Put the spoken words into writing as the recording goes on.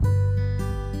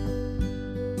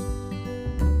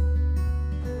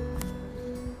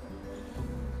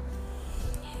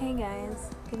guys,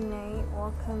 good night.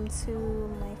 Welcome to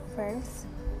my first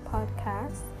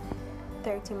podcast,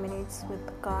 30 Minutes with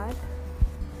God.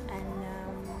 And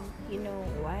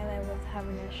while I was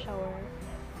having a shower,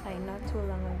 like not too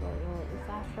long ago, it's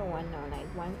after 1 now, like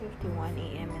 1:51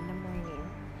 a.m. in the morning,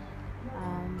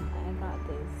 I got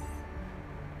this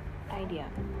idea.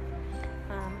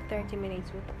 30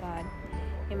 Minutes with God,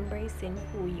 embracing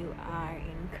who you are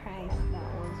in Christ.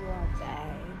 That was what I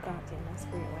got in my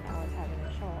spirit when I was having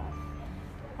a shower.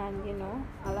 And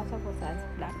a lot of us as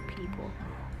black people,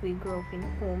 we grow up in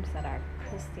homes that are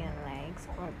Christian likes.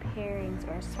 Our parents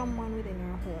or someone within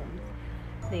our homes,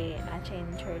 they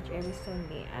attend church every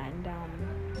Sunday, and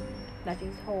that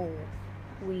is how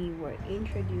we were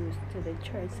introduced to the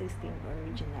church system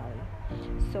originally.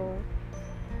 So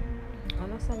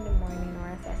on a Sunday morning or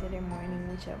a Saturday morning,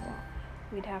 whichever,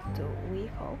 we'd have to wake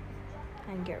up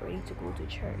and get ready to go to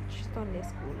church, Sunday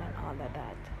school and all of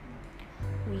that.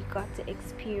 We got to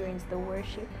experience the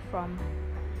worship from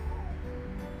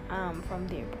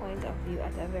their point of view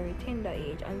at a very tender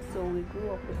age, and so we grew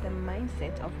up with the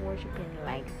mindset of worshiping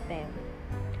like them.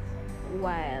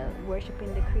 While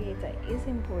worshiping the Creator is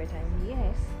important,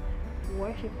 yes,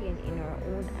 worshiping in our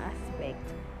own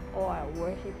aspect or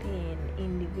worshiping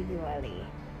individually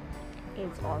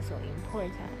is also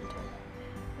important.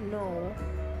 No,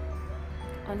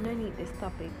 underneath this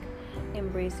topic,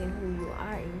 embracing who you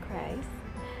are in Christ,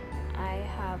 I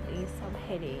have a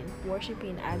subheading,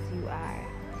 worshiping as you are.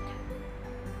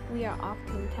 We are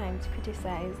oftentimes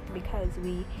criticized because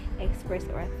we express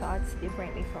our thoughts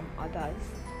differently from others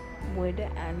would,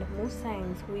 and most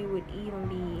times we would even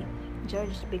be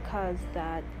judged because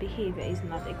that behavior is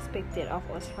not expected of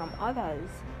us from others.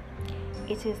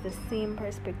 It is the same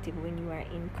perspective when you are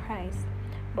in Christ,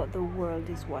 but the world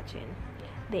is watching.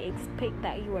 They expect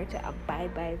that you are to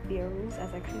abide by their rules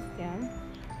as a Christian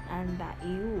and that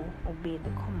you obey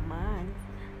the commands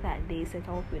that they set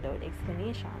out without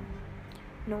explanation.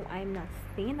 No, I'm not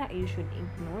saying that you should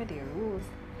ignore their rules,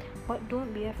 but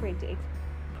don't be afraid to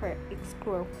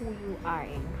explore who you are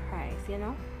in Christ,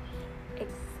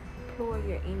 Explore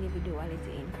your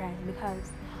individuality in Christ,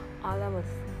 because all of us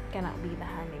cannot be the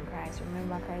hand in Christ.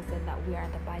 Remember, Christ said that we are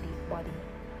the body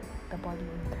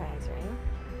in Christ, right?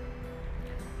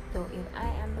 So if I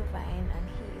am the vine and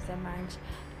he is a branch,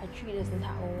 a tree doesn't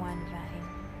have one vine.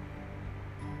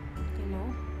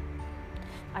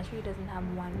 A tree doesn't have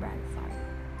one branch, sorry.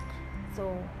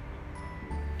 So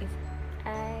if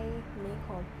I make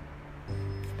up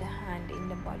the hand in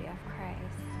the body of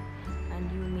Christ and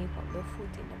you make up the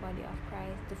foot in the body of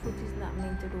Christ, the foot is not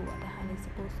meant to do what the hand is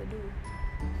supposed to do.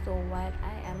 So while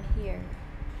I am here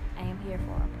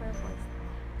for a purpose.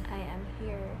 I am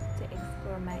here to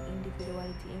explore my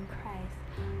individuality in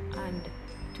Christ and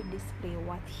to display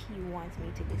what he wants me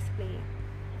to display.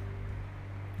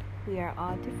 We are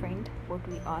all different, but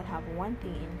we all have one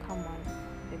thing in common,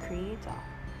 the Creator.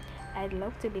 I'd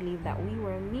love to believe that we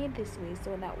were made this way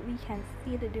so that we can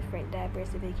see the different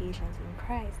diversifications in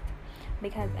Christ,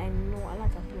 because I know a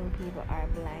lot of young people are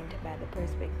blind by the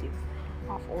perspectives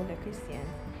of older Christians,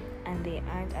 and they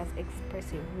aren't as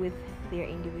expressive with their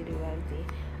individuality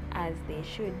as they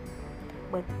should.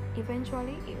 But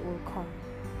eventually it will come,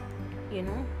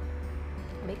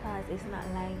 because it's not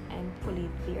like I'm fully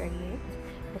there yet,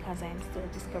 because I'm still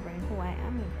discovering who I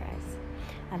am in Christ.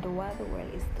 And while the world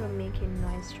is still making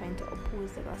noise trying to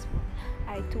oppose the gospel,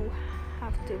 I too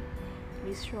have to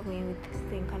be struggling with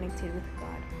staying connected with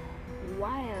God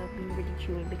while being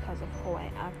ridiculed because of how I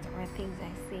act or things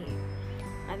I say.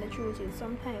 And the truth is,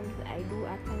 sometimes I do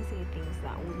act and say things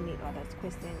that would make others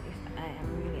question if I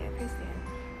am really a Christian,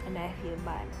 and I feel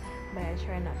bad, but I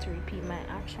try not to repeat my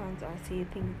actions or say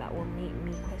things that will make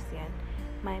me question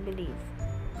my belief.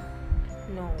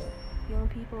 No, young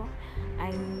people,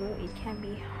 I know it can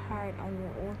be hard on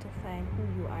your own to find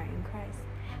who you are in Christ.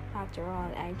 After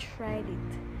all, I tried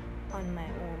it on my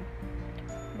own,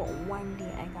 but one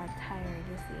day I got tired,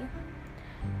 you see.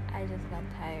 I just got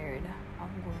tired of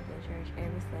going to church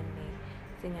every Sunday,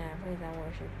 singing a praise and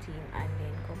worship team, and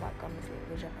then go back on the sleep,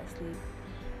 go drop asleep.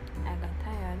 I got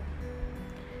tired,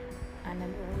 and I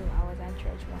don't know, I was at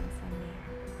church one Sunday,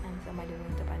 and somebody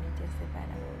went up and testified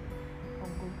about how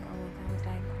good God was. I was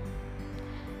like,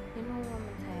 I'm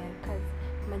tired, because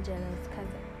I'm jealous, because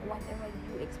whatever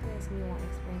you experience, me won't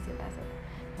experience it. That's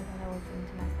what I was saying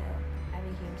to myself. I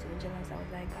became so jealous. I was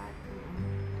like, God,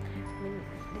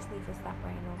 this needs to stop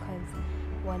right now, because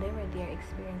whatever they're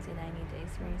experiencing, I need to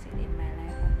experience it in my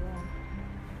life as well.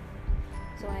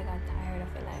 So I got tired of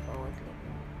the life I was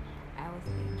living. I was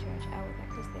in church, I was a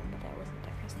Christian, but I wasn't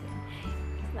a Christian.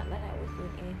 It's not that I was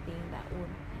doing anything that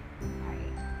would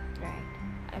right?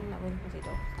 I'm not going to put it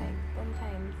off. Like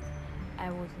sometimes I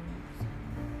wasn't.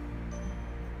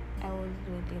 I was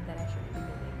doing things that I shouldn't be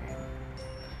doing, right?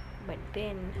 But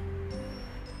then,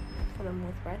 for the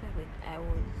most part of it, I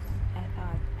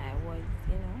thought I was,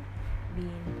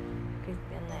 being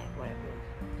Christian, like whatever.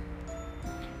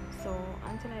 So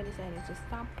until I decided to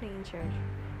stop playing church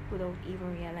without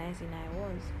even realizing I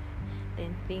was,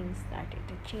 then things started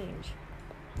to change.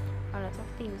 A lot of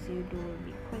things you do will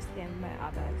be questioned by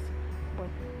others, but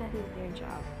that is their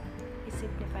job. It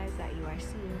signifies that you are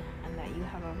seen and that you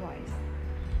have a voice.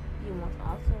 You must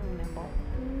also remember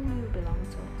who you belong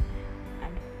to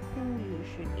and who you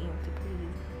should aim to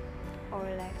please. Our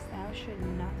lifestyle should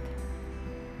not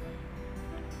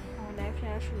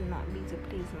be to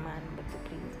please man but to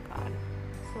please God.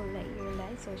 So let your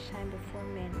light so shine before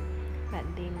men that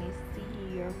they may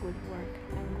see your good work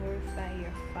and glorify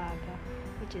your Father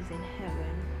which is in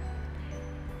heaven.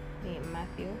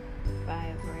 Matthew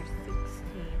 5 verse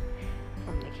 16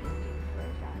 from the King James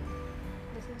Version.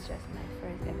 This is just my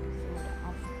first episode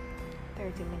of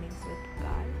 30 Minutes with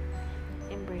God,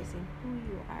 embracing who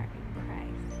you are in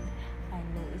Christ. I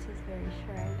know this is very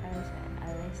short,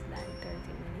 less than 30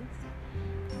 minutes,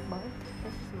 but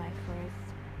this is my first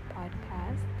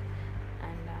podcast,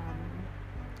 and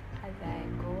as I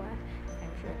go,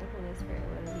 I'm sure the Holy Spirit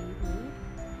will lead me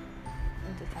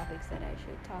into topics that I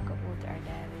should talk about or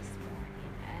dive more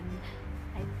in, and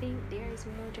I think there is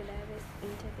more to dive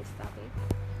into this topic.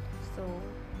 So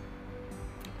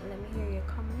let me hear your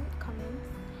comments,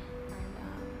 and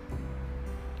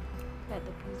let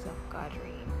the peace of God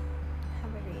reign.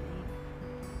 Have a great night.